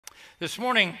This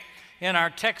morning, in our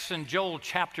text in Joel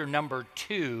chapter number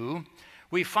 2,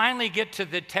 we finally get to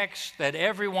the text that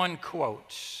everyone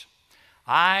quotes.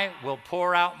 I will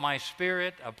pour out my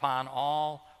spirit upon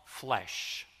all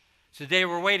flesh. It's the day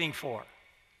we're waiting for.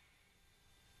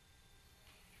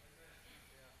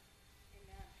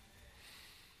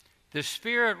 The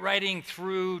Spirit writing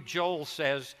through Joel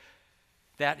says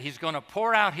that he's going to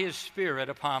pour out his Spirit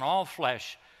upon all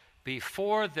flesh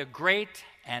before the great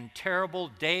and terrible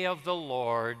day of the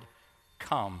Lord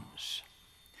comes.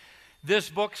 This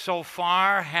book so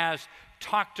far has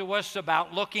talked to us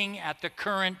about looking at the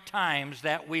current times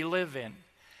that we live in,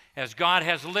 as God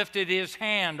has lifted his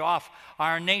hand off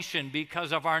our nation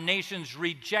because of our nation's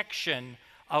rejection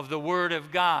of the Word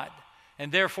of God.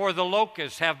 And therefore the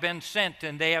locusts have been sent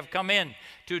and they have come in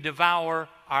to devour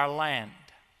our land.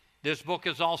 This book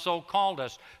has also called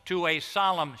us to a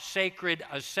solemn, sacred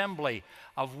assembly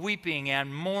of weeping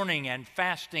and mourning and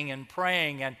fasting and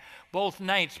praying. And both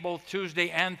nights, both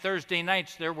Tuesday and Thursday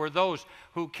nights, there were those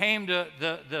who came to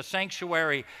the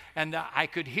sanctuary, and I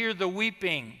could hear the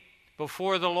weeping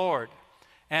before the Lord.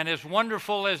 And as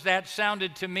wonderful as that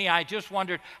sounded to me, I just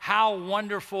wondered how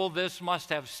wonderful this must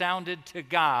have sounded to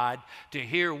God to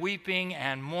hear weeping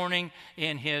and mourning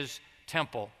in his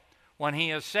temple, when he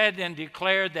has said and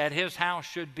declared that his house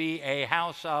should be a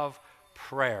house of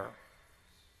prayer.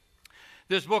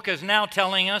 This book is now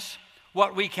telling us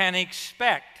what we can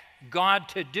expect God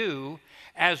to do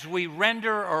as we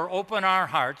render or open our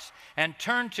hearts and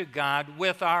turn to God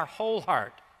with our whole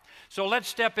heart. So let's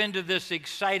step into this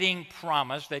exciting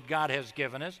promise that God has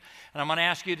given us. And I'm going to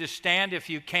ask you to stand if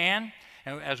you can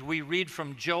as we read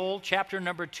from Joel chapter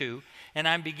number 2. And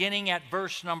I'm beginning at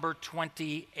verse number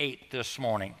 28 this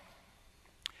morning.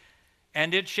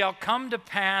 And it shall come to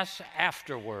pass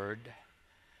afterward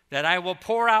that I will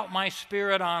pour out my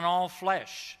spirit on all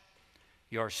flesh.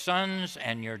 Your sons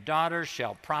and your daughters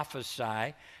shall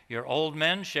prophesy. Your old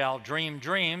men shall dream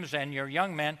dreams, and your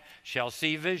young men shall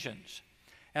see visions.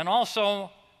 And also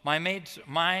my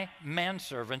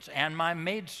manservants and my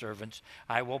maidservants,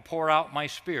 I will pour out my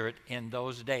spirit in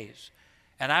those days.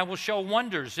 And I will show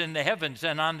wonders in the heavens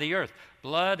and on the earth,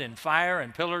 blood and fire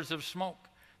and pillars of smoke.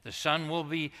 The sun will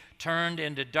be turned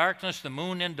into darkness, the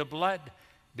moon into blood,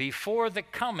 before the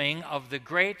coming of the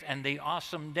great and the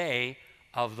awesome day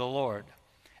of the Lord.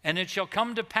 And it shall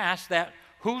come to pass that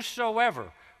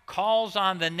whosoever calls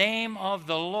on the name of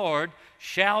the Lord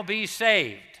shall be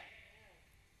saved.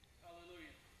 Hallelujah.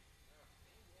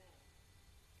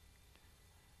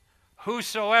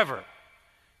 Whosoever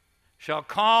shall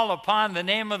call upon the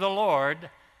name of the Lord,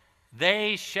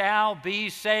 they shall be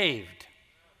saved.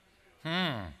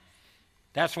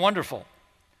 That's wonderful.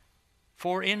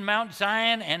 For in Mount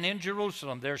Zion and in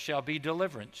Jerusalem there shall be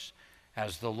deliverance,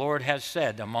 as the Lord has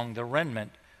said, among the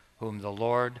remnant whom the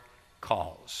Lord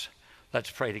calls.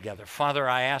 Let's pray together. Father,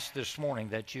 I ask this morning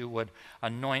that you would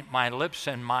anoint my lips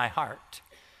and my heart,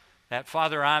 that,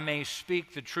 Father, I may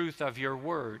speak the truth of your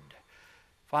word.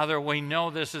 Father, we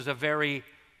know this is a very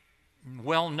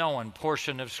well-known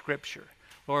portion of Scripture.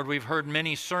 Lord, we've heard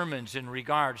many sermons in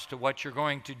regards to what you're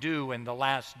going to do in the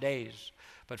last days.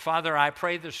 But Father, I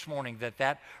pray this morning that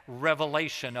that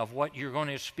revelation of what you're going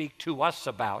to speak to us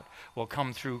about will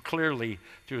come through clearly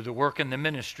through the work and the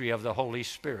ministry of the Holy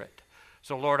Spirit.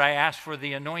 So Lord, I ask for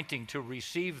the anointing to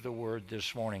receive the word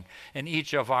this morning in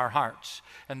each of our hearts.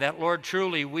 And that, Lord,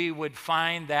 truly we would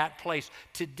find that place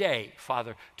today,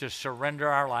 Father, to surrender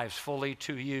our lives fully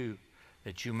to you,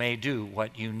 that you may do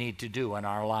what you need to do in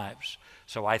our lives.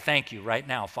 So I thank you right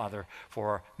now, Father,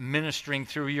 for ministering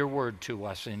through your word to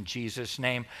us. In Jesus'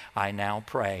 name, I now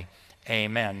pray.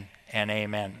 Amen and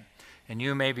amen. And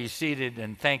you may be seated,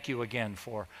 and thank you again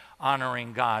for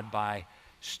honoring God by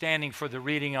standing for the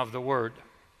reading of the word.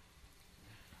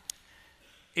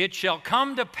 It shall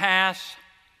come to pass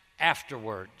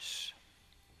afterwards.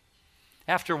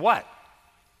 After what?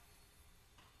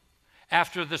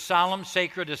 After the solemn,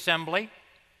 sacred assembly,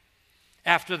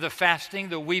 after the fasting,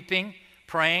 the weeping,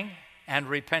 praying, and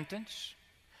repentance,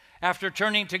 after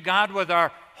turning to God with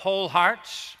our whole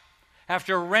hearts,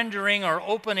 after rendering or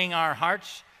opening our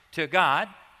hearts to God,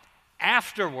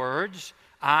 afterwards,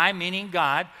 I, meaning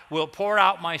God, will pour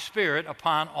out my spirit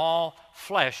upon all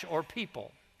flesh or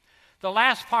people. The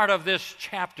last part of this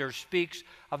chapter speaks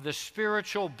of the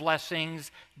spiritual blessings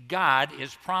God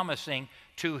is promising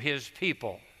to his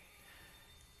people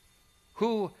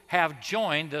who have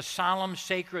joined the solemn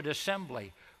sacred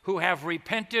assembly, who have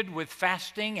repented with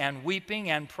fasting and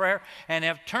weeping and prayer and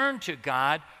have turned to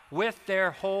God with their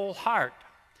whole heart.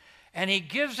 And he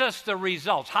gives us the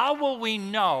results. How will we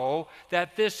know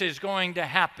that this is going to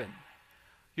happen?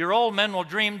 Your old men will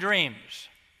dream dreams.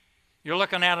 You're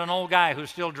looking at an old guy who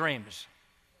still dreams.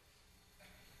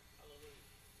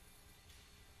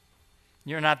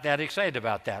 You're not that excited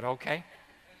about that, okay?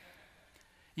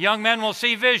 Young men will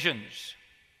see visions,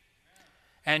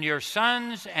 and your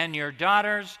sons and your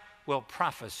daughters will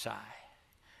prophesy.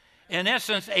 In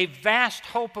essence, a vast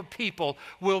hope of people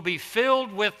will be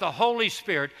filled with the Holy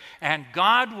Spirit, and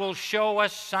God will show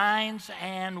us signs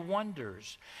and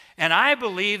wonders. And I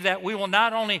believe that we will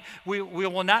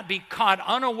not be caught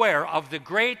unaware of the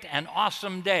great and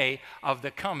awesome day of the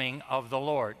coming of the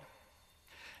Lord.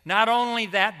 Not only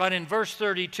that, but in verse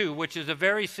 32, which is a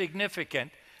very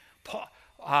significant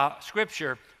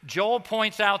scripture, Joel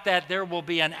points out that there will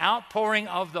be an outpouring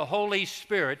of the Holy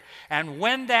Spirit, and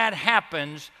when that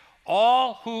happens,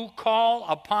 all who call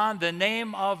upon the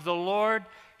name of the Lord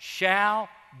shall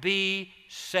be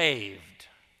saved.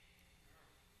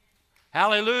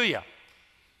 Hallelujah.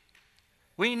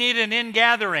 We need an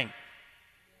ingathering.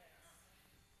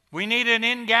 We need an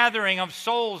ingathering of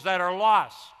souls that are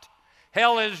lost.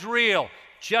 Hell is real,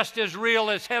 just as real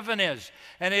as heaven is.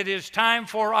 And it is time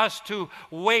for us to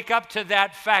wake up to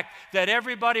that fact that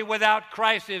everybody without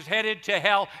Christ is headed to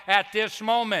hell at this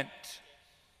moment.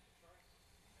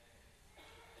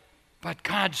 But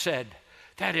God said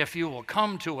that if you will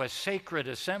come to a sacred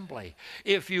assembly,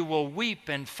 if you will weep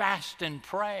and fast and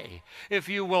pray, if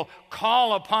you will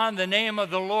call upon the name of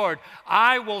the Lord,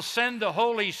 I will send the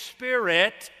Holy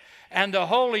Spirit, and the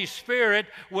Holy Spirit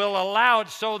will allow it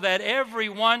so that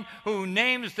everyone who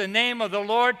names the name of the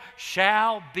Lord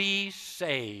shall be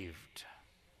saved.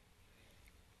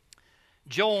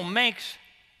 Joel makes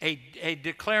a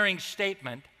declaring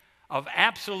statement of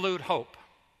absolute hope.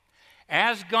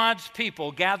 As God's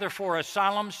people gather for a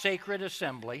solemn sacred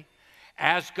assembly,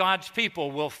 as God's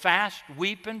people will fast,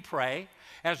 weep, and pray,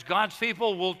 as God's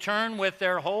people will turn with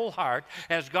their whole heart,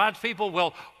 as God's people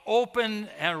will open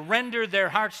and render their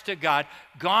hearts to God,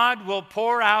 God will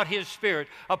pour out His Spirit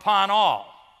upon all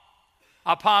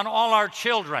our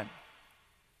children.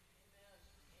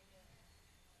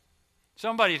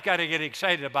 Somebody's got to get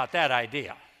excited about that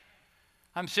idea.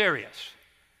 I'm serious.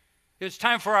 It's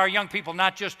time for our young people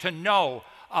not just to know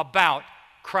about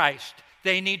Christ.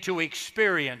 They need to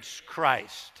experience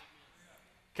Christ.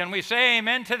 Can we say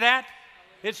amen to that?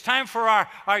 It's time for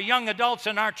our young adults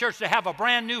in our church to have a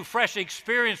brand new, fresh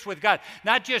experience with God.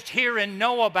 Not just hear and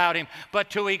know about Him,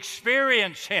 but to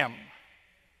experience Him.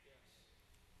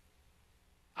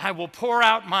 I will pour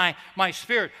out my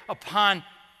Spirit upon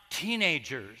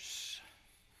teenagers.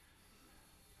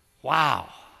 Wow.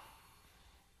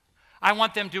 I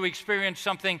want them to experience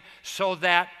something so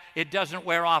that it doesn't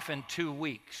wear off in 2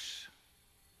 weeks.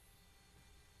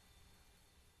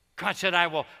 God said, I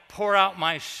will pour out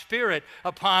my Spirit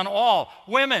upon all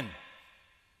women,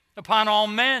 upon all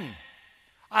men.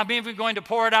 I'm even going to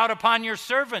pour it out upon your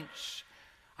servants.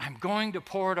 I'm going to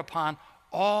pour it upon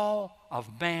all of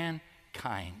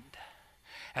mankind.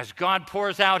 As God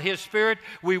pours out His Spirit,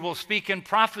 we will speak in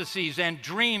prophecies and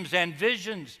dreams and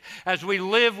visions as we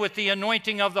live with the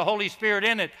anointing of the Holy Spirit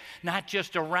in it, not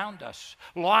just around us.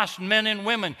 Lost men and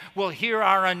women will hear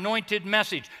our anointed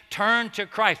message, turn to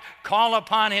Christ, call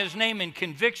upon His name in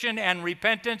conviction and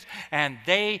repentance, and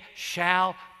they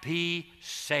shall be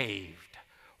saved.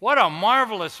 What a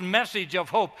marvelous message of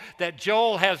hope that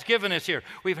Joel has given us here.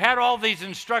 We've had all these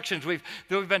instructions. We've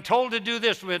been told to do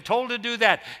this. We've been told to do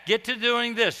that. Get to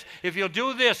doing this. If you'll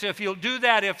do this, if you'll do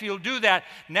that, if you'll do that,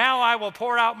 now I will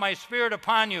pour out my Spirit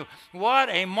upon you. What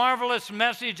a marvelous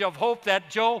message of hope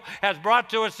that Joel has brought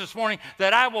to us this morning,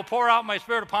 that I will pour out my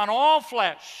Spirit upon all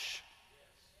flesh.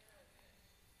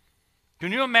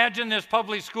 Can you imagine this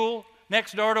public school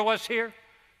next door to us here,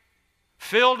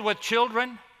 filled with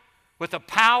children, with the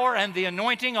power and the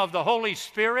anointing of the Holy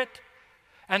Spirit,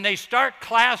 and they start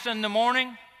class in the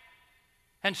morning,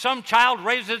 and some child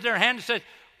raises their hand and says,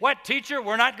 "What, teacher,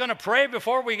 we're not going to pray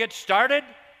before we get started?"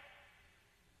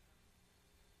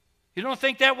 You don't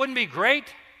think that wouldn't be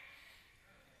great?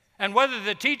 And whether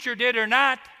the teacher did or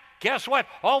not, guess what?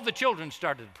 All the children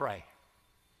started to pray.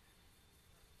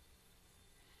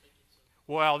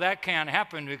 Well, that can't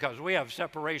happen because we have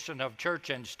separation of church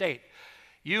and state.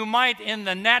 You might in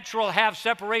the natural have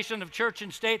separation of church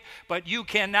and state, but you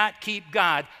cannot keep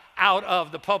God out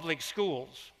of the public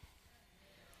schools.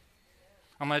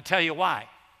 I'm going to tell you why.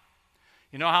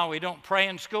 You know how we don't pray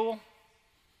in school?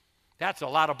 That's a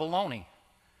lot of baloney.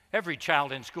 Every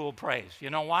child in school prays. You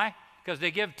know why? Because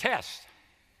they give tests.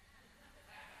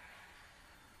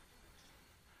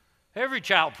 Every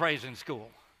child prays in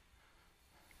school.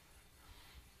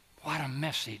 What a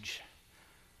message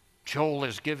Joel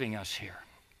is giving us here.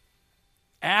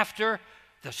 After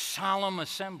the solemn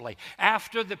assembly.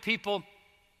 After the people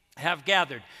have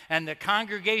gathered and the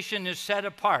congregation is set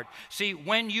apart. See,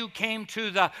 when you came to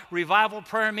the revival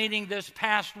prayer meeting this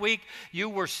past week, you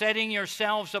were setting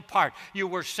yourselves apart. You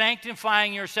were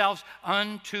sanctifying yourselves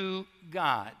unto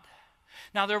God.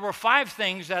 Now, there were 5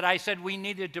 things that I said we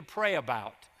needed to pray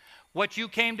about. What you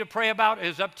came to pray about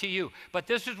is up to you. But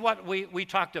this is what we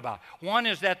talked about. One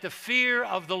is that the fear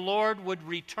of the Lord would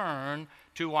return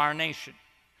to our nation.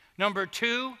 Number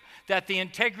 2, that the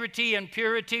integrity and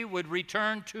purity would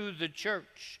return to the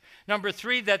church. Number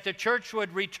 3, that the church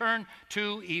would return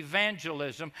to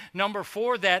evangelism. Number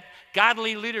 4, that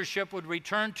godly leadership would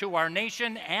return to our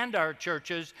nation and our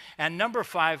churches. And number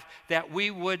 5, that we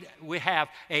have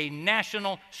a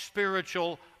national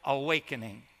spiritual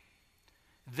awakening.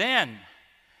 Then,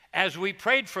 as we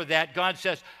prayed for that, God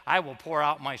says, I will pour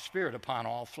out my Spirit upon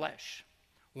all flesh.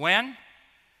 When?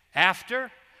 After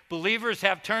believers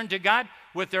have turned to God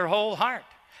with their whole heart.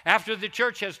 After the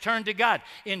church has turned to God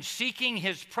in seeking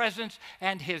His presence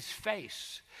and His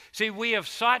face. See, we have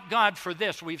sought God for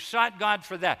this. We've sought God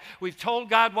for that. We've told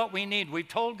God what we need. We've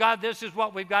told God this is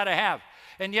what we've got to have.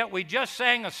 And yet we just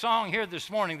sang a song here this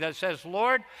morning that says,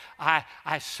 Lord, I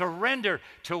surrender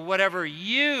to whatever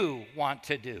you want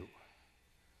to do.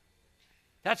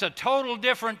 That's a total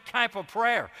different type of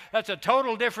prayer. That's a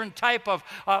total different type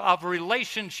of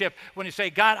relationship when you say,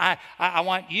 God, I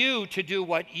want you to do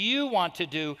what you want to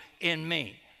do in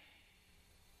me.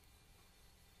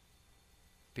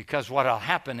 Because what will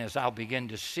happen is I'll begin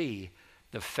to see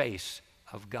the face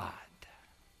of God.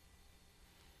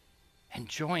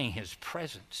 Enjoying His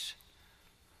presence.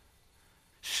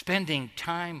 Spending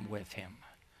time with Him.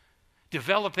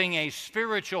 Developing a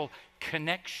spiritual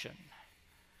connection.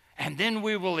 And then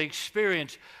we will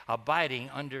experience abiding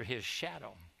under His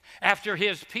shadow. After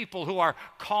His people who are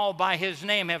called by His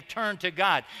name have turned to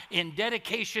God in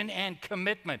dedication and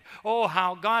commitment. Oh,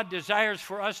 how God desires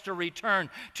for us to return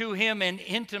to Him in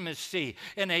intimacy,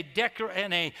 in a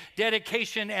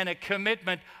dedication and a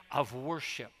commitment of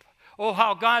worship. Oh,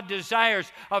 how God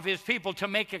desires of His people to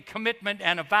make a commitment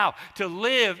and a vow to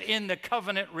live in the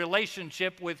covenant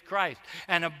relationship with Christ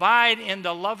and abide in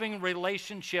the loving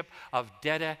relationship of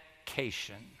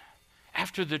dedication.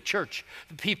 After the church,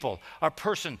 the people, a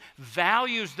person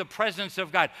values the presence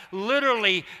of God,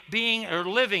 literally being or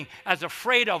living as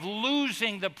afraid of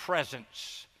losing the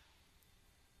presence.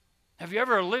 Have you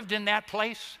ever lived in that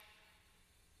place?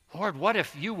 Lord, what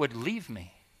if you would leave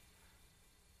me?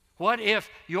 What if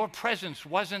your presence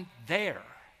wasn't there?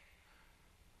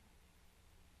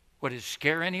 Would it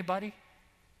scare anybody?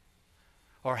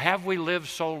 Or have we lived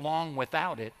so long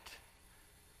without it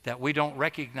that we don't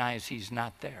recognize He's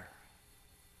not there?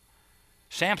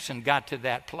 Samson got to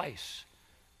that place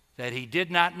that he did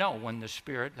not know when the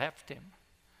Spirit left him.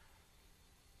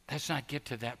 Let's not get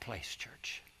to that place,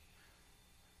 church.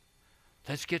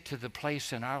 Let's get to the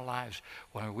place in our lives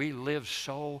where we live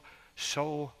so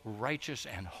righteous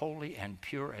and holy and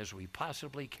pure as we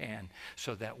possibly can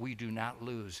so that we do not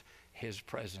lose His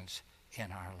presence in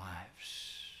our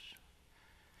lives.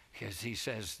 Because He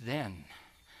says, then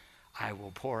I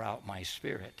will pour out my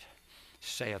Spirit,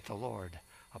 saith the Lord,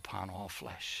 upon all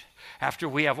flesh. After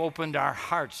we have opened our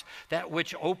hearts, that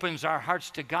which opens our hearts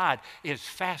to God is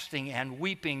fasting and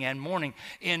weeping and mourning.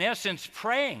 In essence,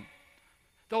 praying.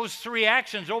 Those 3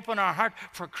 actions open our heart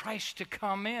for Christ to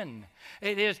come in.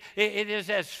 It is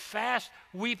as fast,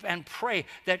 weep, and pray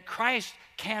that Christ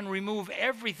can remove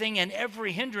everything and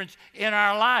every hindrance in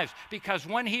our lives. Because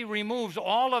when He removes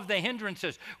all of the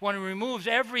hindrances, when He removes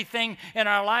everything in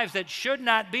our lives that should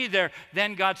not be there,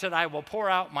 then God said, I will pour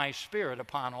out my Spirit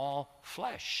upon all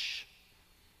flesh.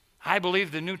 I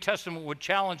believe the New Testament would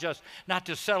challenge us not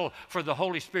to settle for the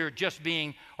Holy Spirit just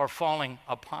being or falling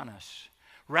upon us.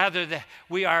 Rather, that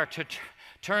we are to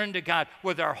turn to God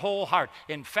with our whole heart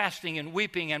in fasting and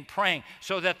weeping and praying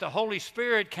so that the Holy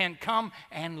Spirit can come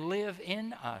and live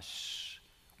in us.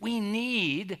 We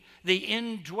need the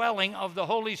indwelling of the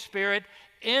Holy Spirit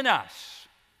in us.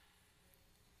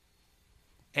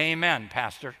 Amen,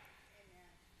 Pastor. Amen.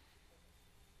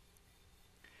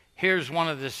 Here's one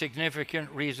of the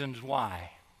significant reasons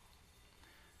why.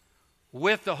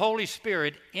 With the Holy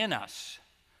Spirit in us,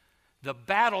 the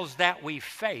battles that we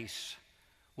face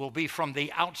will be from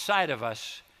the outside of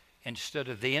us instead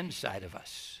of the inside of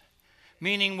us.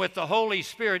 Meaning with the Holy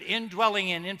Spirit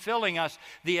indwelling and infilling us,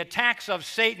 the attacks of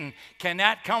Satan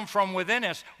cannot come from within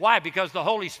us. Why? Because the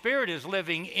Holy Spirit is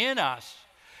living in us.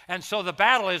 And so the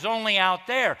battle is only out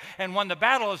there. And when the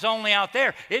battle is only out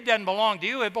there, it doesn't belong to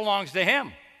you, it belongs to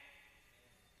Him.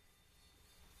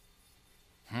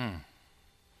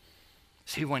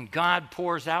 See, when God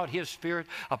pours out His Spirit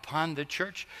upon the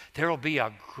church, there will be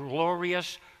a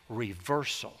glorious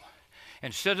reversal.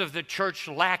 Instead of the church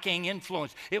lacking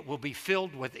influence, it will be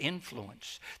filled with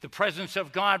influence. The presence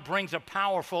of God brings a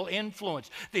powerful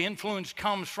influence. The influence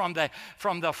comes from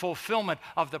the fulfillment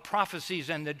of the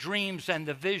prophecies and the dreams and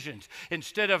the visions.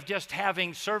 Instead of just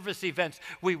having service events,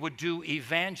 we would do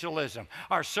evangelism.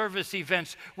 Our service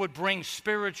events would bring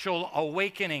spiritual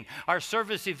awakening. Our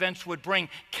service events would bring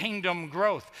kingdom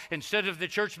growth. Instead of the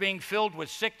church being filled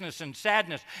with sickness and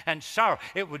sadness and sorrow,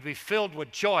 it would be filled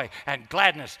with joy and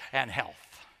gladness and health.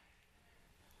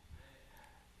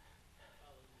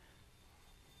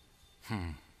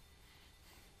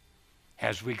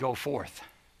 As we go forth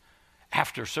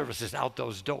after services out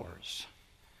those doors,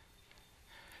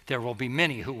 there will be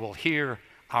many who will hear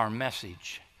our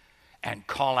message and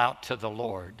call out to the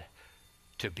Lord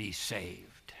to be saved.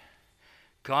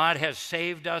 God has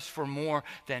saved us for more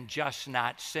than just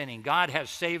not sinning. God has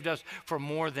saved us for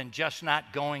more than just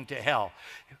not going to hell.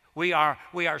 We are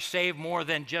saved more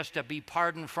than just to be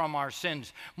pardoned from our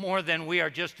sins, more than we are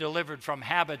just delivered from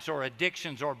habits or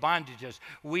addictions or bondages.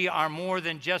 We are more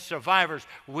than just survivors.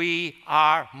 We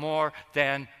are more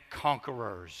than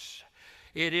conquerors.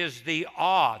 It is the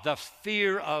awe, the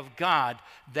fear of God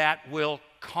that will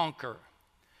conquer.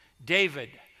 David,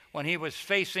 when he was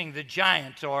facing the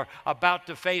giant or about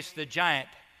to face the giant,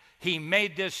 he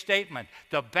made this statement: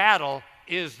 the battle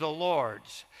is the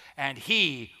Lord's, and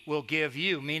He will give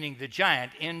you, meaning the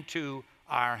giant, into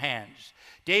our hands.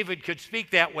 David could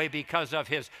speak that way because of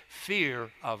his fear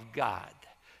of God.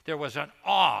 There was an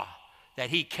awe that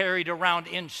he carried around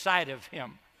inside of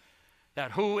him,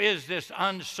 that who is this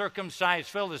uncircumcised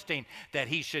Philistine that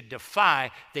he should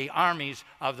defy the armies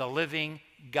of the living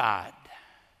God?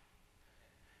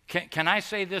 Can I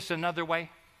say this another way?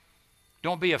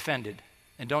 Don't be offended,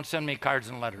 and don't send me cards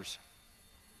and letters.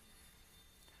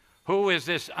 Who is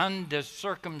this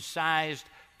uncircumcised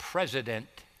president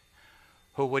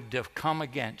who would have come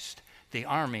against the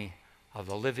army of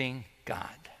the living God?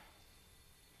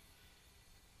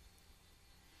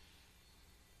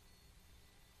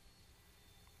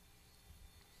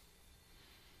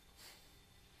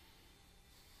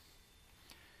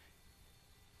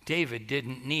 David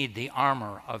didn't need the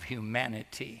armor of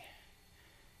humanity.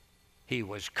 He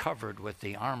was covered with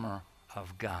the armor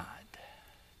of God.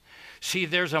 See,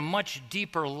 there's a much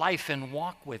deeper life and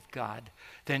walk with God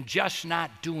than just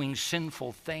not doing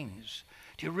sinful things.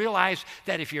 Do you realize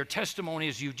that if your testimony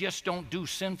is you just don't do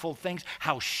sinful things,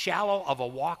 how shallow of a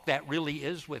walk that really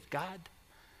is with God?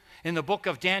 In the book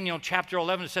of Daniel, chapter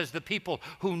 11, it says, the people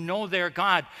who know their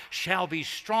God shall be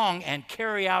strong and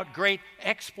carry out great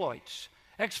exploits.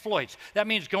 Exploits. That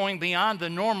means going beyond the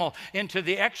normal into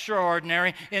the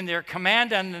extraordinary in their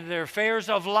command and their affairs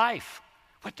of life.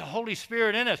 With the Holy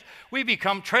Spirit in us, we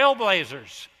become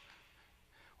trailblazers.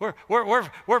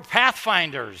 We're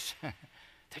pathfinders.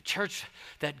 The church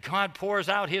that God pours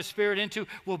out His Spirit into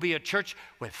will be a church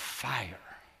with fire.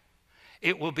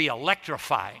 It will be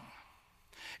electrifying.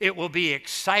 It will be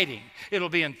exciting. It'll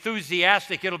be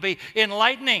enthusiastic. It'll be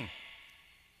enlightening.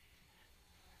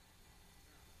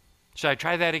 Should I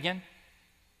try that again?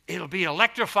 It'll be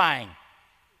electrifying.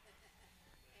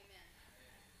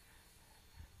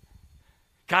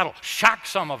 God will shock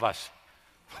some of us.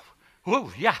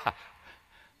 Whoa, yeah.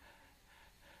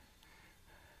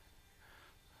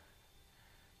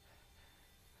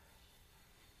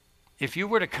 If you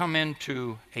were to come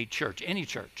into a church, any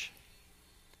church,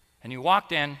 and you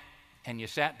walked in and you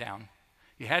sat down,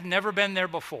 you had never been there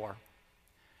before,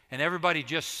 and everybody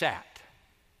just sat,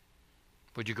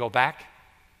 would you go back?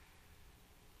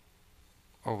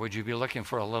 Or would you be looking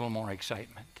for a little more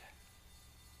excitement?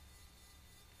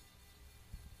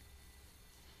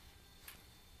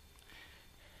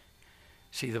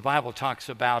 See, the Bible talks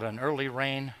about an early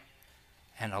rain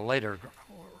and a later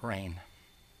rain.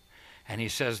 And he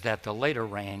says that the later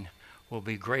rain will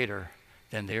be greater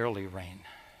than the early rain.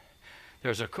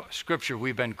 There's a scripture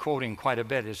we've been quoting quite a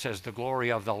bit. It says, the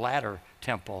glory of the latter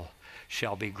temple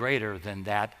shall be greater than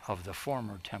that of the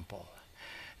former temple.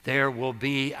 There will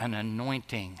be an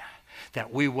anointing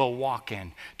that we will walk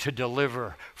in to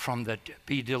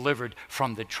be delivered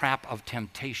from the trap of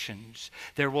temptations.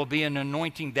 There will be an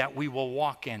anointing that we will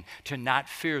walk in to not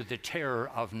fear the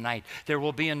terror of night. There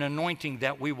will be an anointing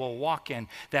that we will walk in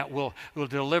that will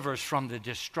deliver us from the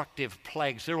destructive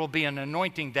plagues. There will be an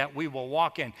anointing that we will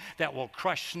walk in that will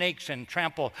crush snakes and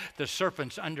trample the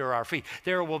serpents under our feet.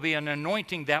 There will be an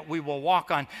anointing that we will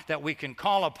walk on that we can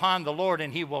call upon the Lord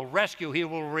and He will rescue, He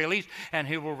will release, and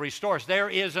He will restore us. There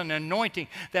is an anointing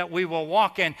that we will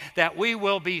walk in, that we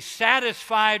will be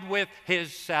satisfied with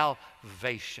His salvation.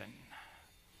 salvation.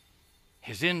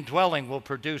 His indwelling will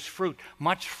produce fruit,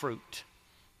 much fruit.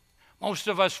 Most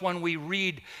of us, when we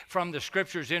read from the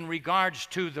Scriptures in regards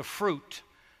to the fruit,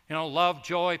 love,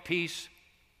 joy, peace,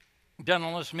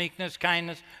 gentleness, meekness,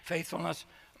 kindness, faithfulness,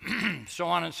 so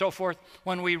on and so forth,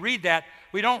 when we read that,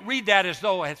 we don't read that as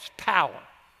though it's power.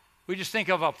 We just think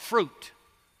of a fruit.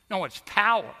 No, it's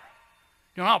power.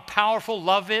 You know how powerful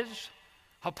love is?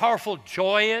 How powerful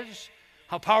joy is?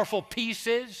 How powerful peace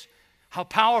is? How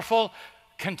powerful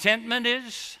contentment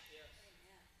is?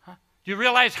 Do you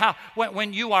realize how,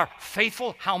 when you are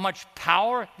faithful, how much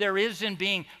power there is in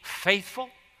being faithful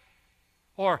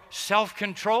or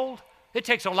self-controlled? It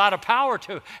takes a lot of power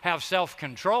to have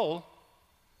self-control.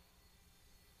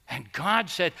 And God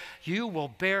said, you will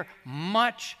bear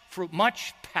much fruit,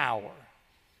 much power.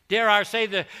 Dare I say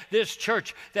that this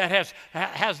church that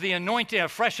has the anointing, a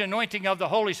fresh anointing of the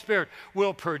Holy Spirit,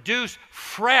 will produce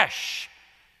fresh,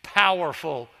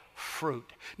 powerful fruit.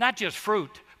 Not just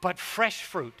fruit, but fresh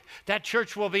fruit. That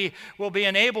church will be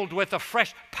enabled with a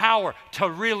fresh power to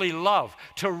really love,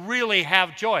 to really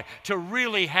have joy, to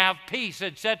really have peace,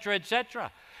 etc.,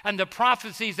 etc. And the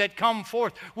prophecies that come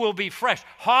forth will be fresh,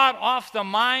 hot off the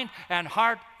mind and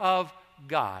heart of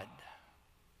God.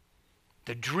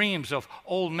 The dreams of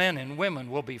old men and women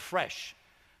will be fresh.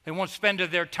 They won't spend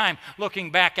their time looking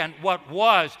back at what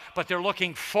was, but they're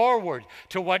looking forward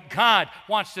to what God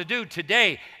wants to do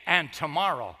today and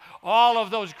tomorrow. All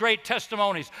of those great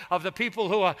testimonies of the people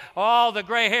who, all the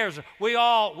gray hairs, we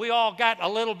all got a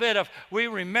little bit of, we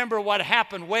remember what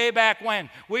happened way back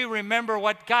when. We remember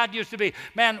what God used to be.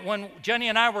 Man, when Jenny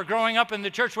and I were growing up in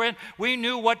the church, we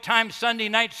knew what time Sunday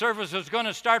night service was going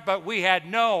to start, but we had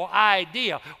no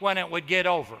idea when it would get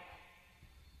over.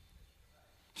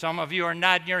 Some of you are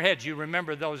nodding your heads. You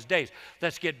remember those days.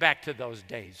 Let's get back to those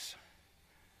days.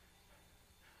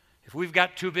 If we've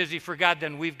got too busy for God,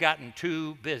 then we've gotten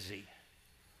too busy.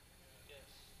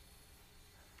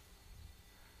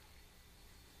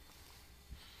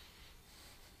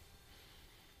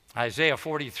 Isaiah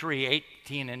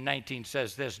 43:18 and 19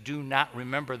 says this, do not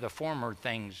remember the former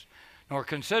things, nor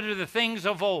consider the things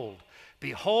of old.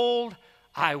 Behold,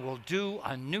 I will do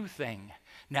a new thing.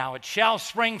 Now it shall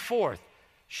spring forth.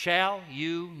 Shall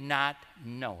you not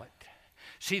know it?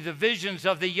 See, the visions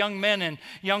of the young men and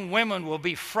young women will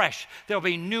be fresh. There'll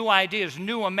be new ideas,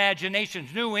 new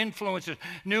imaginations, new influences,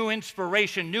 new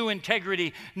inspiration, new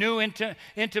integrity, new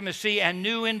intimacy, and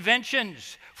new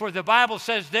inventions. For the Bible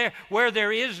says there, where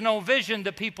there is no vision,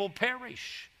 the people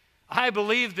perish. I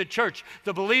believe the church,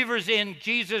 the believers in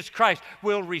Jesus Christ,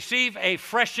 will receive a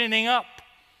freshening up.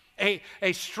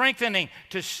 A strengthening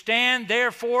to stand,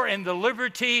 therefore, in the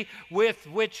liberty with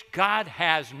which God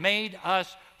has made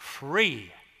us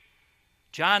free.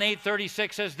 John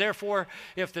 8:36 says, therefore,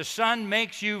 if the Son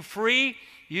makes you free,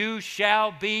 you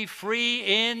shall be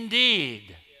free indeed.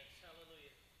 Yes,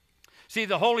 see,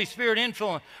 the Holy Spirit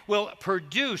influence will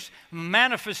produce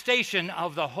manifestation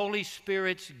of the Holy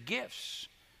Spirit's gifts.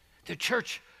 The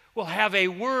church will have a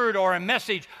word or a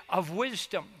message of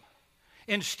wisdom,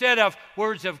 instead of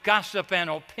words of gossip and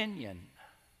opinion.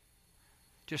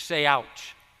 Just say,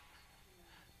 ouch.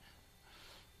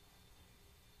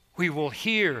 We will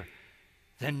hear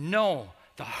and know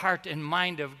the heart and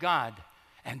mind of God,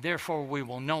 and therefore we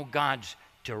will know God's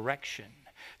direction.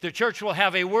 The church will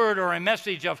have a word or a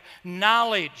message of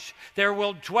knowledge. There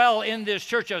will dwell in this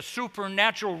church a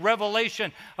supernatural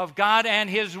revelation of God and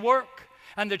His work.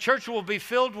 And the church will be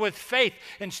filled with faith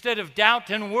instead of doubt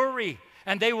and worry.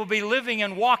 And they will be living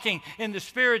and walking in the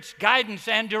Spirit's guidance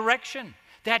and direction.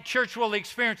 That church will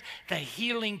experience the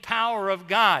healing power of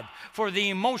God for the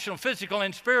emotional, physical,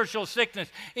 and spiritual sickness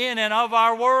in and of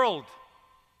our world.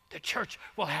 The church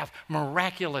will have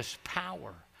miraculous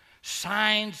power.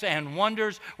 Signs and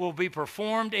wonders will be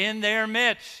performed in their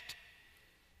midst.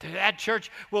 That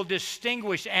church will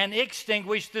distinguish and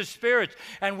extinguish the spirits,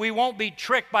 and we won't be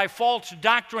tricked by false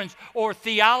doctrines or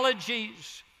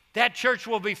theologies. That church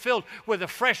will be filled with a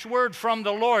fresh word from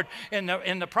the Lord in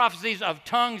the prophecies of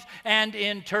tongues and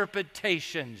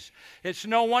interpretations. It's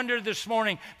no wonder this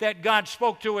morning that God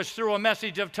spoke to us through a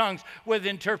message of tongues with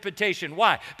interpretation.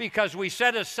 Why? Because we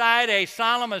set aside a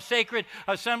solemn, a sacred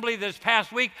assembly this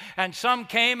past week, and some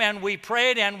came and we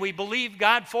prayed and we believed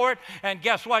God for it. And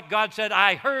guess what? God said,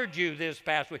 I heard you this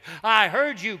past week. I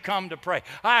heard you come to pray.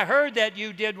 I heard that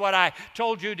you did what I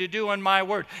told you to do in my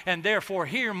word, and therefore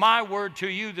hear my word to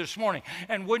you this morning.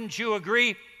 And wouldn't you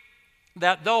agree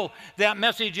that though that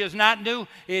message is not new,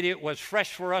 it was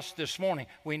fresh for us this morning?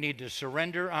 We need to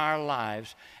surrender our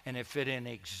lives, and it fit in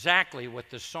exactly with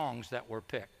the songs that were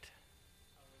picked.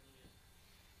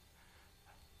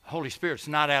 Holy Spirit's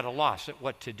not at a loss at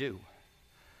what to do.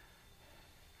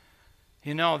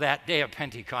 You know, that day of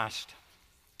Pentecost,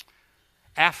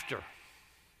 after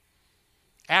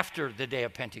the day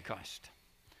of Pentecost,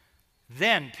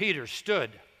 then Peter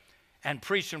stood and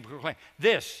preached and proclaimed,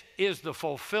 this is the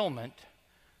fulfillment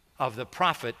of the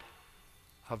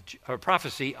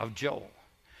prophecy of Joel.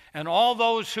 And all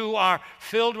those who are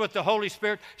filled with the Holy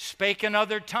Spirit spake in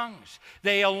other tongues.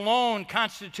 They alone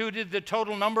constituted the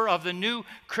total number of the new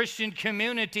Christian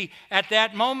community at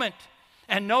that moment.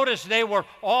 And notice they were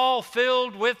all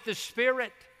filled with the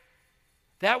Spirit.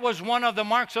 That was one of the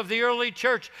marks of the early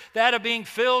church, that of being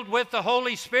filled with the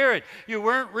Holy Spirit. You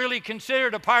weren't really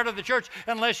considered a part of the church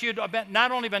unless you'd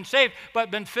not only been saved,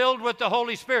 but been filled with the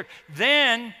Holy Spirit.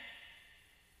 Then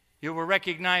you were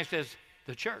recognized as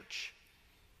the church.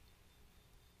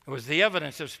 It was the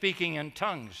evidence of speaking in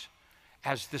tongues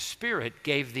as the Spirit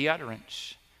gave the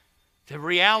utterance. The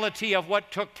reality of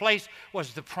what took place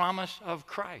was the promise of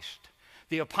Christ.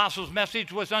 The apostles'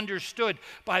 message was understood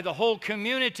by the whole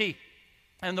community.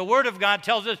 And the Word of God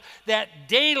tells us that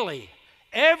daily,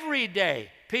 every day,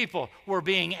 people were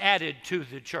being added to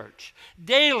the church.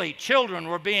 Daily, children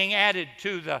were being added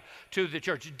to the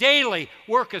church. Daily,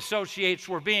 work associates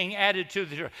were being added to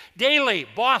the church. Daily,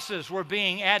 bosses were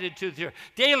being added to the church.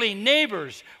 Daily,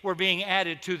 neighbors were being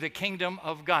added to the kingdom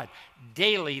of God.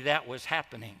 Daily, that was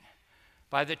happening.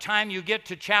 By the time you get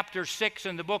to chapter 6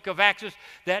 in the book of Acts,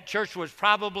 that church was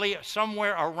probably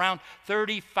somewhere around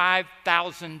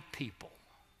 35,000 people.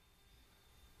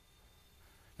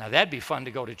 Now, that'd be fun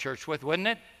to go to church with, wouldn't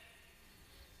it?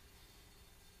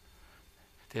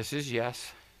 This is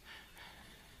yes.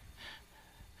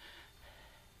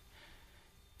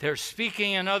 Their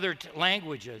speaking in other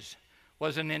languages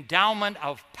was an endowment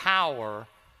of power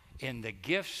in the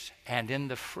gifts and in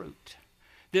the fruit.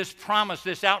 This promise,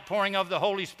 this outpouring of the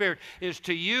Holy Spirit is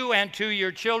to you and to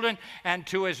your children and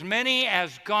to as many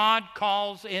as God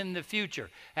calls in the future.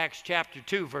 Acts chapter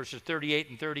 2, verses 38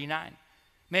 and 39.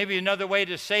 Maybe another way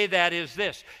to say that is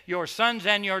this: your sons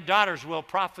and your daughters will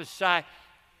prophesy,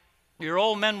 your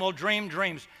old men will dream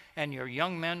dreams, and your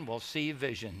young men will see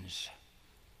visions.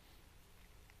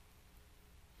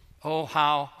 Oh,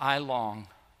 how I long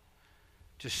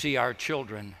to see our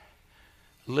children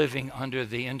living under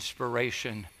the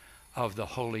inspiration of the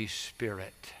Holy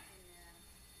Spirit.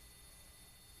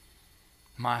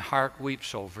 My heart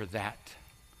weeps over that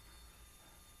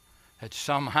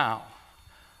somehow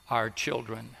our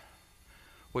children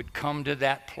would come to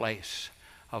that place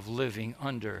of living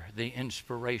under the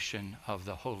inspiration of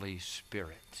the Holy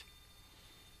Spirit.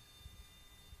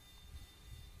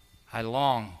 I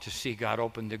long to see God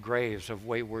open the graves of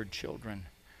wayward children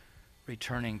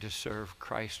returning to serve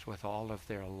Christ with all of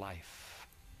their life.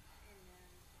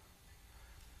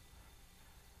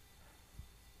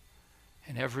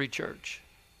 In every church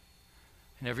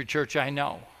I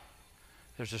know,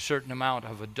 there's a certain amount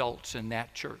of adults in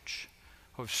that church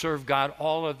who have served God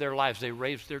all of their lives. They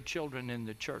raised their children in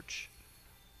the church.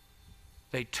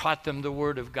 They taught them the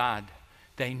Word of God.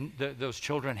 Those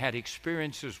children had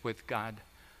experiences with God,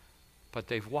 but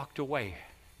they've walked away.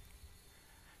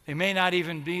 They may not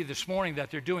even be this morning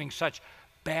that they're doing such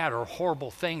bad or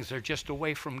horrible things. They're just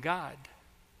away from God.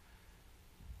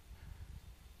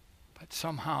 But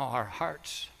somehow our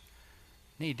hearts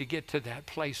need to get to that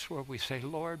place where we say,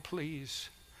 Lord, please,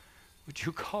 would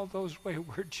you call those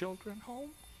wayward children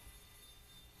home?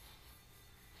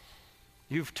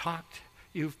 You've talked,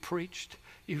 you've preached,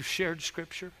 you've shared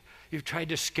Scripture. You've tried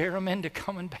to scare them into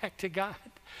coming back to God.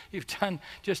 You've done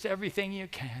just everything you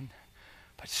can.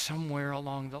 But somewhere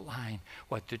along the line,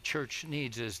 what the church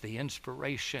needs is the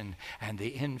inspiration and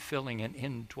the infilling and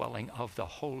indwelling of the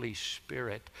Holy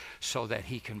Spirit so that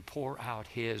He can pour out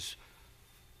His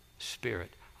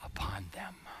Spirit upon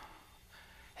them.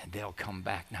 And they'll come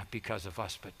back, not because of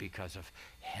us, but because of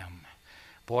Him.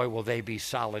 Boy, will they be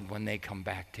solid when they come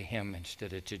back to Him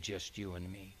instead of to just you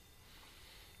and me.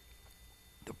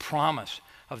 The promise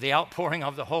of the outpouring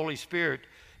of the Holy Spirit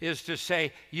is to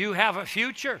say, you have a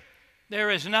future. There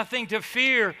is nothing to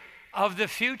fear of the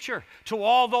future. To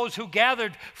all those who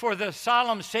gathered for the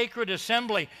solemn sacred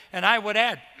assembly, and I would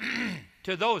add,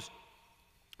 to those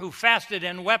who fasted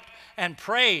and wept and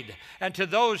prayed, and to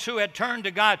those who had turned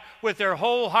to God with their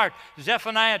whole heart.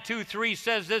 Zephaniah 2:3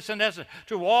 says this in essence: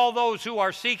 to all those who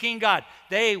are seeking God,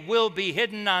 they will be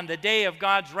hidden on the day of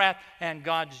God's wrath and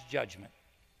God's judgment.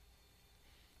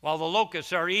 While the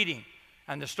locusts are eating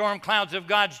and the storm clouds of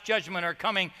God's judgment are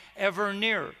coming ever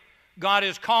nearer, God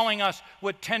is calling us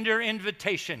with tender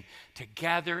invitation to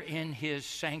gather in His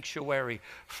sanctuary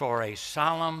for a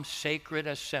solemn, sacred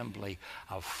assembly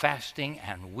of fasting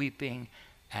and weeping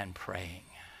and praying.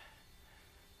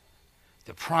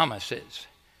 The promise is,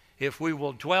 if we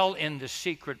will dwell in the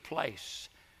secret place,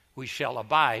 we shall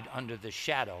abide under the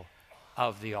shadow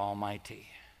of the Almighty.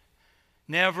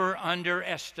 Never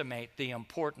underestimate the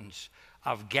importance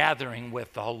of gathering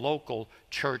with the local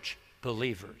church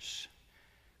believers.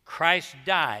 Christ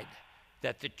died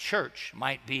that the church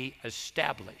might be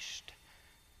established.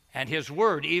 And his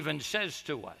word even says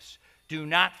to us, do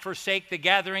not forsake the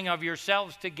gathering of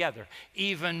yourselves together,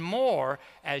 even more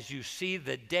as you see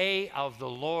the day of the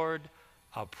Lord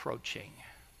approaching.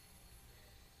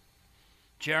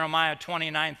 Jeremiah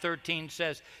 29:13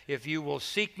 says, if you will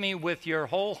seek me with your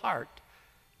whole heart,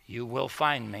 you will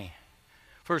find me.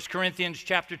 1 Corinthians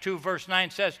chapter 2, verse 9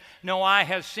 says, no eye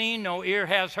has seen, no ear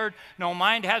has heard, no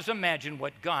mind has imagined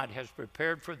what God has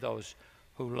prepared for those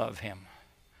who love him.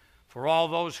 For all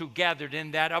those who gathered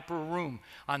in that upper room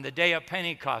on the day of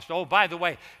Pentecost. Oh, by the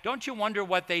way, don't you wonder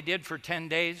what they did for 10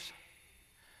 days?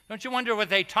 Don't you wonder what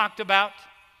they talked about?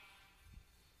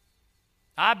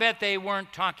 I bet they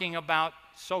weren't talking about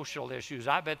social issues.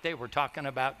 I bet they were talking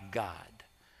about God.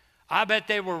 I bet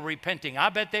they were repenting. I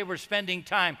bet they were spending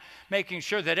time making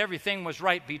sure that everything was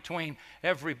right between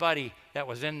everybody that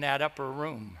was in that upper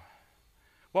room.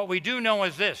 What we do know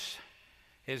is this,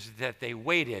 is that they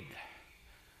waited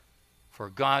for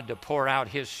God to pour out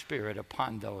his Spirit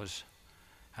upon those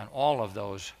and all of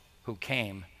those who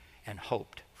came and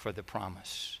hoped for the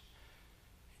promise.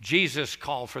 Jesus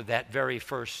called for that very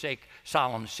first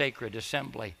solemn sacred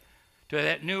assembly to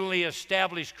that newly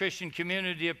established Christian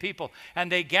community of people.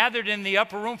 And they gathered in the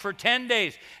upper room for 10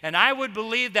 days. And I would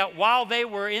believe that while they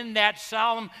were in that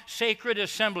solemn sacred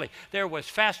assembly, there was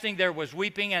fasting, there was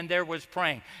weeping, and there was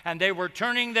praying. And they were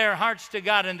turning their hearts to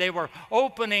God, and they were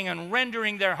opening and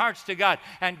rendering their hearts to God.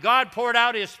 And God poured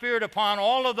out his Spirit upon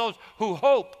all of those who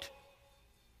hoped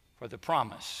for the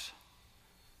promise.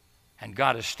 And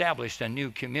God established a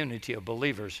new community of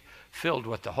believers filled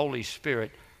with the Holy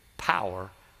Spirit, power,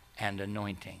 and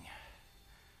anointing.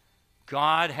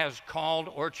 God has called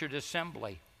Orchard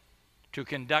Assembly to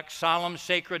conduct solemn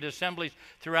sacred assemblies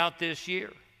throughout this year.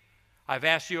 I've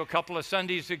asked you a couple of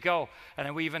Sundays ago,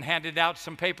 and we even handed out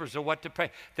some papers of what to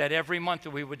pray, that every month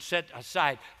we would set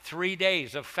aside 3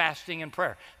 days of fasting and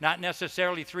prayer. Not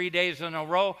necessarily 3 days in a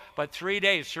row, but 3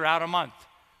 days throughout a month.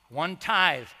 One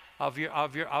tithe of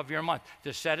your month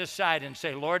to set aside and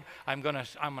say, Lord, I'm going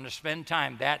to spend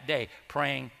time that day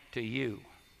praying to you.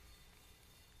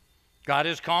 God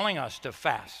is calling us to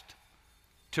fast,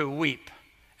 to weep,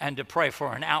 and to pray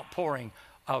for an outpouring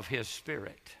of his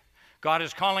Spirit. God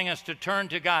is calling us to turn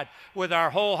to God with our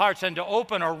whole hearts and to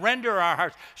open or render our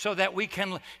hearts so that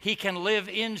he can live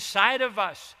inside of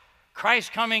us.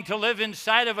 Christ coming to live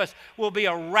inside of us will be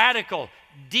a radical,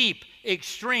 deep,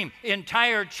 extreme,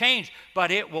 entire change, but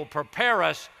it will prepare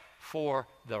us for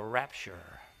the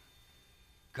rapture.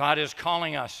 God is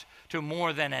calling us to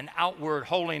more than an outward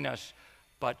holiness,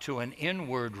 but to an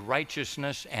inward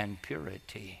righteousness and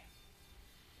purity.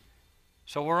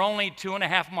 So we're only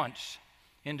 2.5 months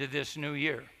into this new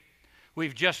year.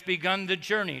 We've just begun the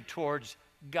journey towards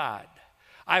God.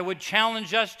 I would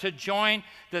challenge us to join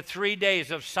the 3 days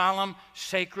of solemn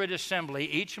sacred assembly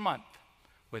each month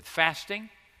with fasting,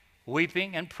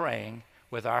 weeping, and praying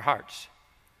with our hearts,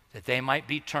 that they might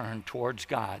be turned towards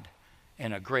God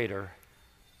in a greater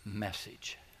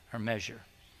message or measure.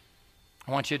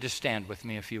 I want you to stand with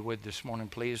me, if you would, this morning,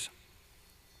 please.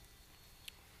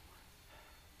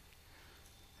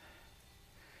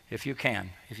 If you can.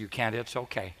 If you can't, it's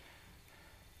okay.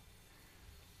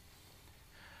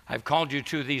 I've called you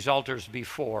to these altars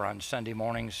before on Sunday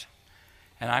mornings,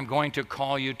 and I'm going to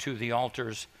call you to the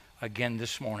altars again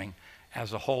this morning.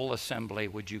 As a whole assembly,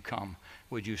 would you come?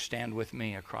 Would you stand with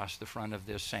me across the front of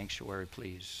this sanctuary,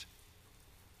 please?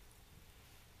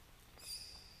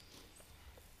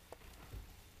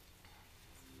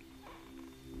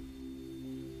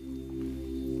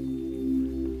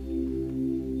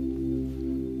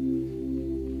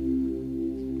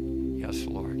 Yes,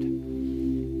 Lord.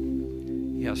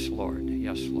 Yes, Lord.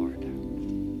 Yes, Lord.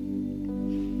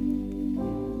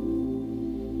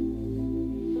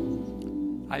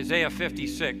 Isaiah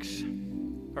 56,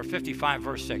 or 55,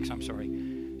 verse 6, I'm sorry.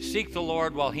 Seek the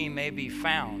Lord while he may be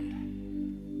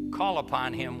found. Call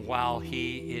upon him while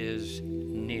he is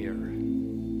near.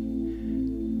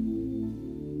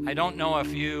 I don't know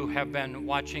if you have been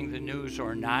watching the news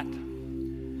or not.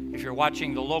 If you're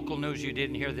watching the local news, you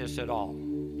didn't hear this at all.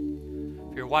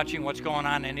 If you're watching what's going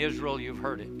on in Israel, you've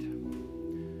heard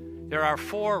it. There are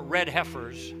 4 red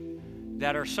heifers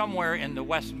that are somewhere in the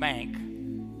West Bank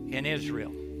in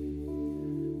Israel.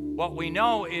 What we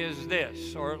know is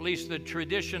this, or at least the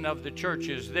tradition of the church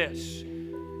is this,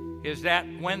 is that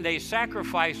when they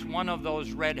sacrifice one of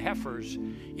those red heifers,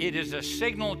 it is a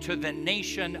signal to the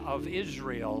nation of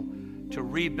Israel to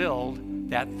rebuild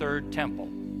that third temple.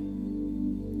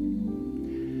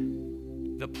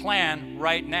 The plan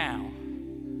right now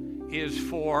is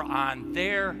for on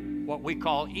their, what we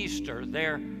call Easter,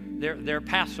 their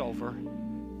Passover,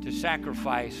 to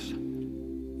sacrifice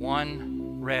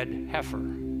one red heifer,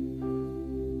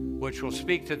 which will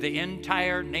speak to the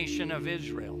entire nation of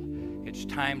Israel. It's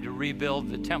time to rebuild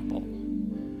the temple,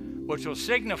 which will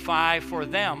signify for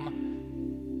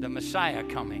them the Messiah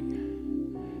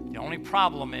coming. The only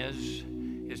problem is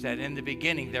that in the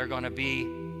beginning they're going to be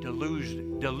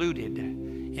deluded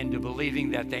into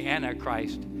believing that the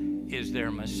Antichrist is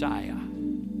their Messiah.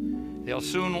 They'll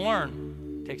soon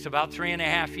learn. It takes about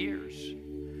 3.5 years.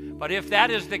 But if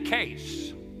that is the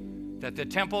case, that the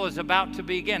temple is about to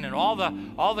begin and all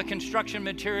the construction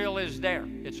material is there,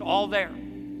 it's all there.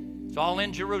 It's all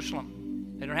in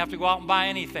Jerusalem. They don't have to go out and buy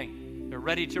anything. They're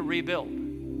ready to rebuild.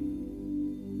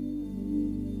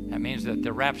 That means that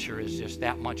the rapture is just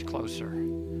that much closer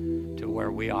to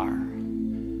where we are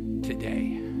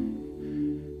today.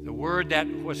 The word that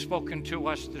was spoken to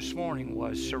us this morning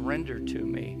was surrender to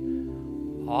me.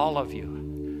 All of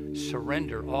you,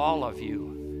 surrender all of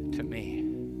you to me.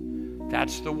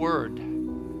 That's the word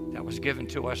that was given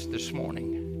to us this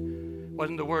morning. It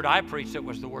wasn't the word I preached, it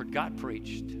was the word God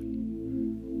preached.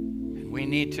 And we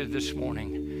need to this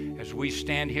morning, as we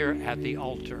stand here at the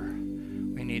altar,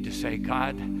 we need to say,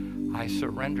 God, I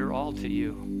surrender all to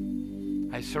you.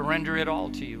 I surrender it all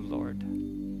to you, Lord.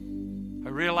 I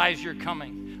realize you're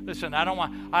coming. Listen, I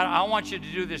want you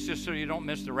to do this just so you don't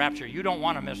miss the rapture. You don't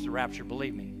want to miss the rapture,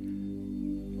 believe me.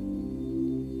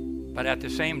 But at the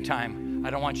same time, I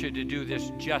don't want you to do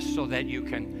this just so that you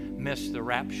can miss the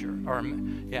rapture,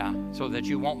 so that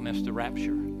you won't miss the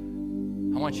rapture.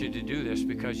 I want you to do this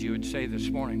because you would say this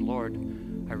morning, Lord,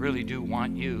 I really do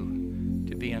want you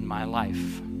to be in my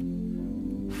life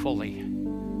fully,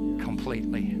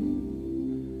 completely.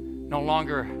 No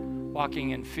longer walking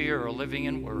in fear or living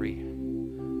in worry,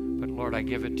 but Lord, I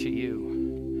give it to you.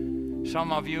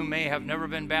 Some of you may have never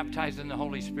been baptized in the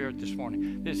Holy Spirit this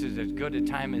morning. This is as good a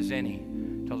time as any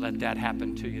to let that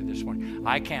happen to you this morning.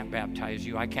 I can't baptize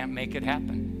you. I can't make it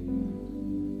happen.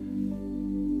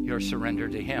 Your surrender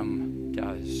to Him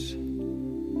does.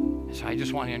 So I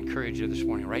just want to encourage you this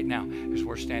morning, right now, as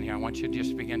we're standing here, I want you to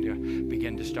just begin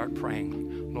to start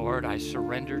praying. Lord, I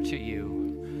surrender to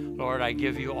you. Lord, I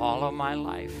give you all of my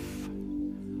life.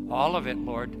 All of it,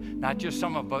 Lord. Not just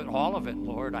some of it, but all of it,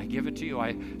 Lord. I give it to you.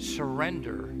 I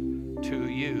surrender to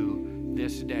you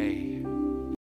this day.